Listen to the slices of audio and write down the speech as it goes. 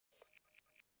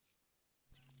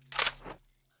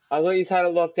I thought you had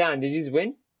it locked down. Did you just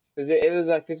win? Because it was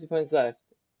like 50 points left.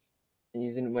 And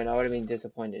you didn't win. I would have been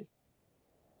disappointed.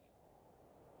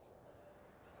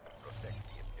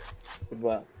 Good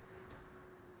work.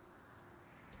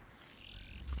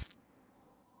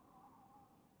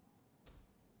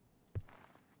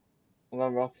 I'm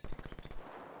going rocks.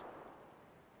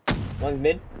 One's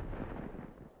mid.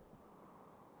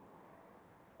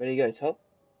 Where'd he go? Top?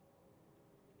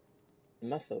 He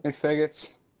must have. Hey, faggots.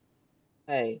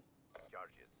 Hey.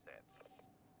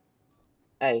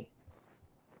 Hey.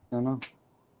 I don't know.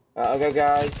 I'll go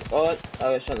garage. Oh,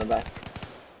 I'll go shot in the back.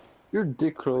 You're a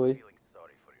dick, Crowley.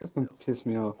 Doesn't piss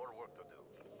me off.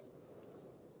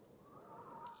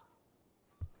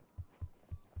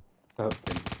 Oh,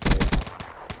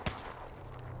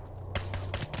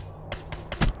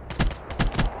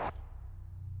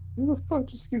 who the fuck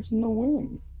just gives him the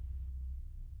win?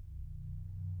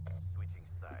 Switching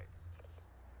sides.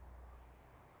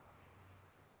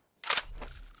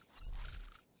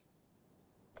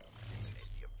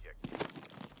 Eliminate the objective.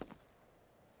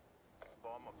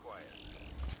 Bomb acquired.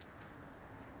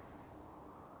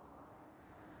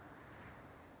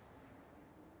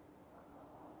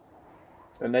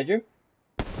 One bedroom?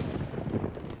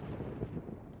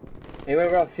 He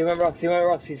went rocks, he went rocks, he went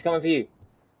rocks. He's coming for you.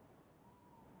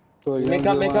 So you Make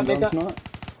wanna up, do make one up, make dunk up. tonight?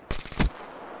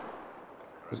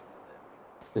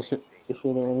 They should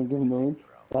already give him the win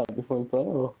right before we play,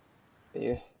 or?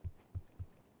 Yeah.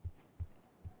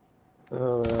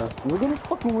 We're gonna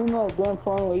fucking win that grand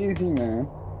final easy, man.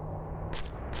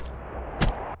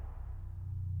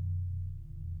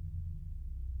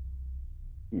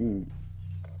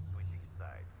 Switching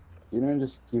sides. You don't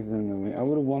just give them the win. I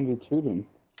would've 1v2'd them.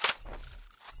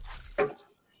 Defend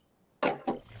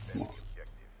the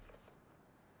objective.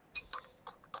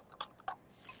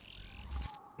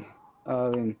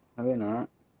 I've been alright.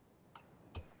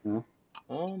 Yeah.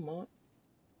 Oh my.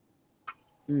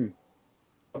 Hmm.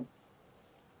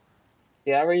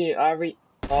 Yeah,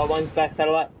 oh, one's back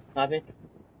satellite. Nothing.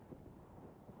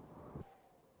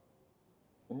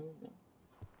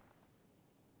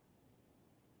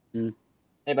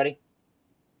 Hey, buddy.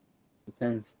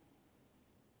 Depends.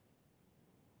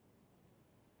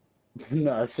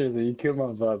 Nah, seriously, you killed my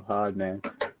vibe hard, man.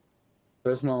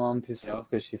 First, my mom pissed me off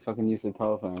because she fucking used the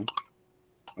telephone.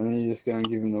 And then you just go and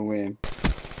give him the win.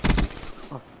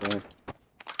 Fuck, man.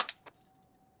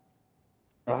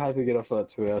 I had to get off for like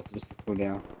 2 hours just to cool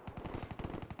down.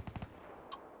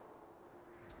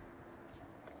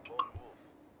 Lone Wolf.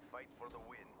 Fight for the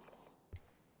win.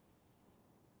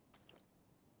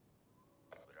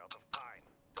 We're out of time.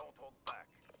 Don't hold back.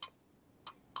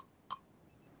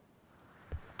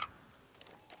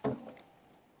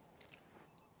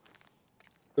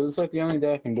 Cause it's like the only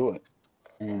day I can do it.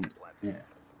 And, yeah.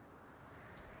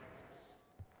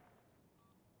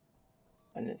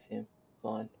 I didn't see him.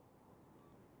 Blind.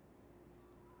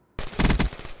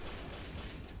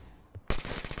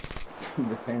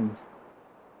 Depends.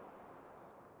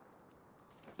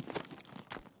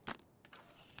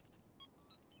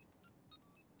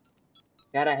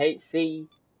 Gotta hate C.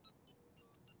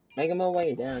 Making my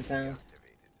way downtown.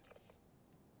 Activated.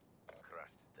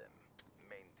 Crushed them.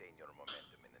 Maintain your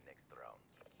momentum in the next round.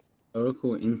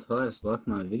 Oracle in class like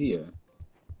my video.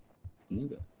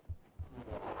 Nigga.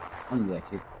 I'm that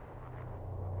kid.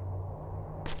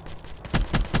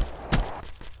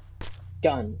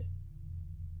 Gun.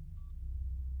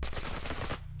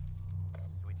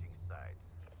 Switching sides.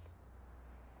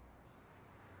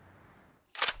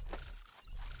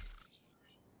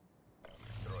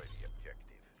 Destroy the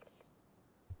objective.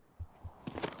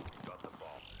 Got the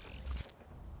bomb.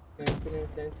 Dun, dun,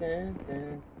 dun, dun,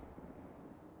 dun.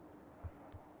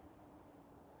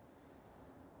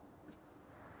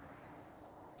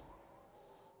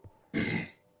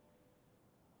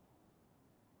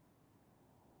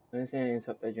 I'm saying in the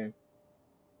top bedroom.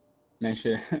 Make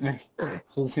sure,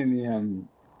 who's in the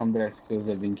combat skills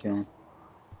I've been killing.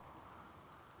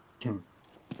 Kill him.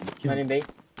 Kill Running him. B.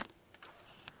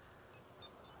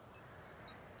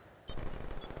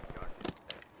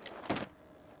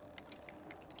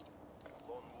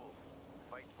 Lone Wolf.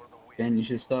 Fight for the win. Ben, you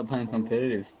should start playing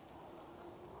competitive.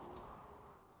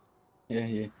 Yeah,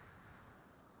 yeah.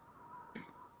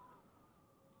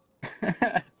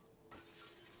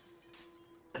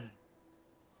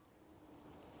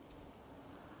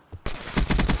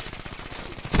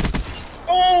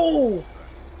 Oh!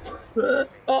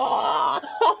 Ah!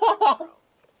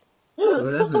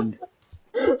 What happened?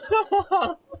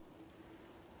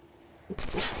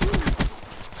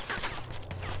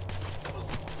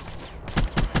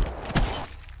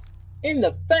 In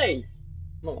the face,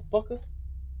 motherfucker.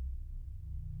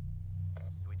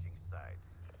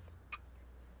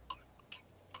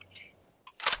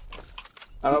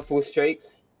 I got 4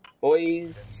 streaks.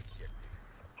 Boys.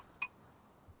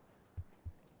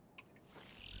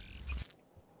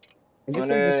 I guess I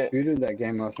Wanna... disputed that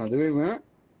game last night. Did we win it?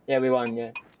 Yeah, we won,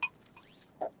 yeah.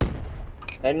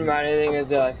 They didn't write anything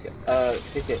as a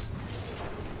ticket.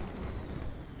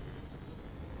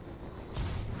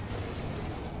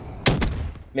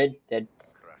 Mid, dead.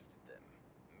 Crushed them.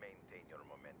 Maintain your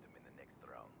momentum in the next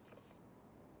round.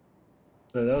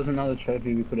 So that was another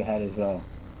trophy we could have had as well.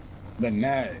 But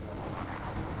no.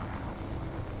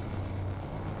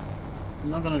 I'm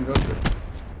not gonna drop it.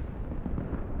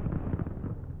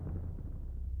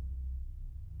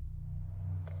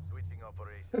 Switching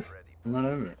operation ready. I'm not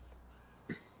over it.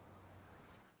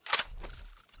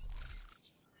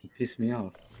 It pissed me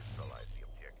off. Neutralize the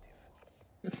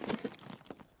objective.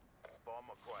 Bomb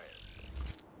acquired.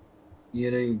 Yeah,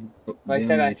 they. Wait,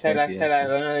 stay back, stay back, stay back.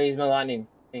 I'm gonna use my lightning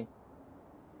thing.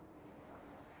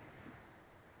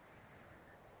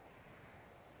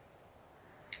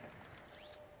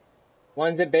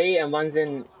 One's at B and one's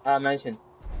in mansion.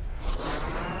 Oh,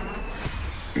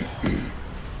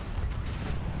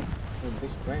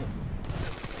 bitch, brain.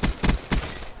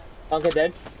 Bunker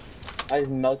dead. I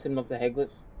just melted him off the head glitch.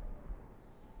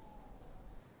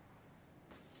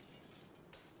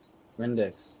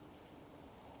 Rendex.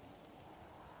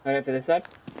 Right for this side.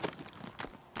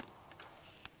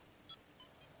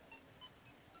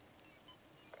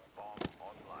 Bomb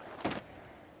online.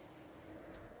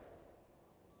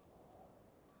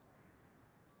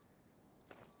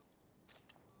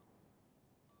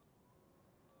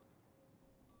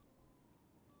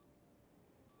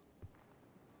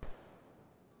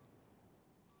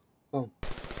 Boom.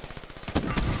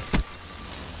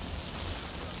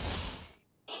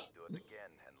 Do it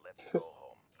again and let's go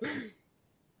home.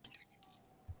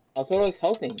 I thought I was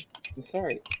helping. I'm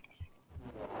sorry.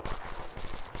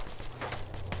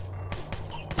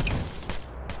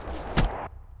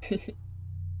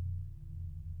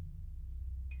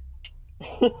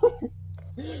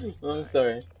 I'm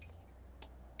sorry.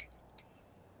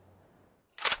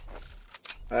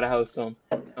 I got a house on.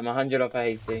 I'm 100 off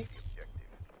AC. The objective.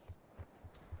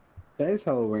 Today's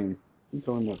Halloween. I'm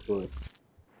talking about Floyd.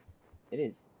 It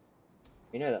is.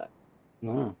 You know that.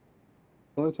 No.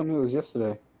 Floyd told me it was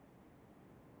yesterday.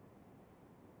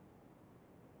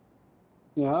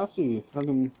 Yeah, I asked you.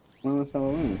 Fucking when was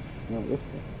Halloween? Not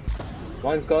yesterday.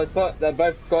 One's God spot. They're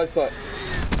both God spot.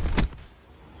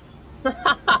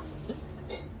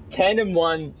 10 and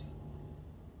 1.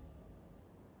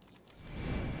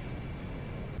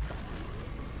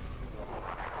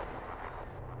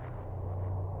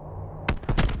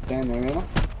 Stand there, you know?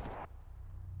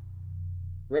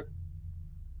 Rip.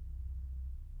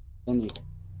 Benji.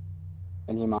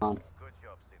 Benji, mom. Good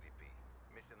job, CDP.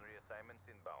 Mission reassignments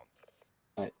inbound.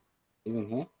 Even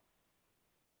here?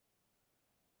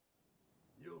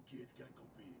 You kids can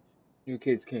compete. You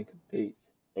kids can't compete.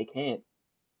 They can't.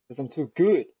 Because I'm too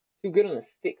good. Too good on the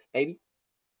sticks, baby.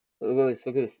 Look at this.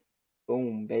 Look at this.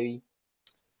 Boom, baby.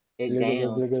 Get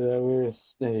down. Look at that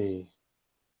wrist. Hey.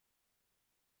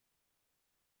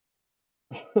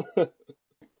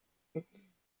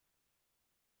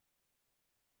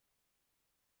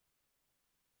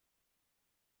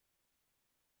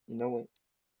 You know what?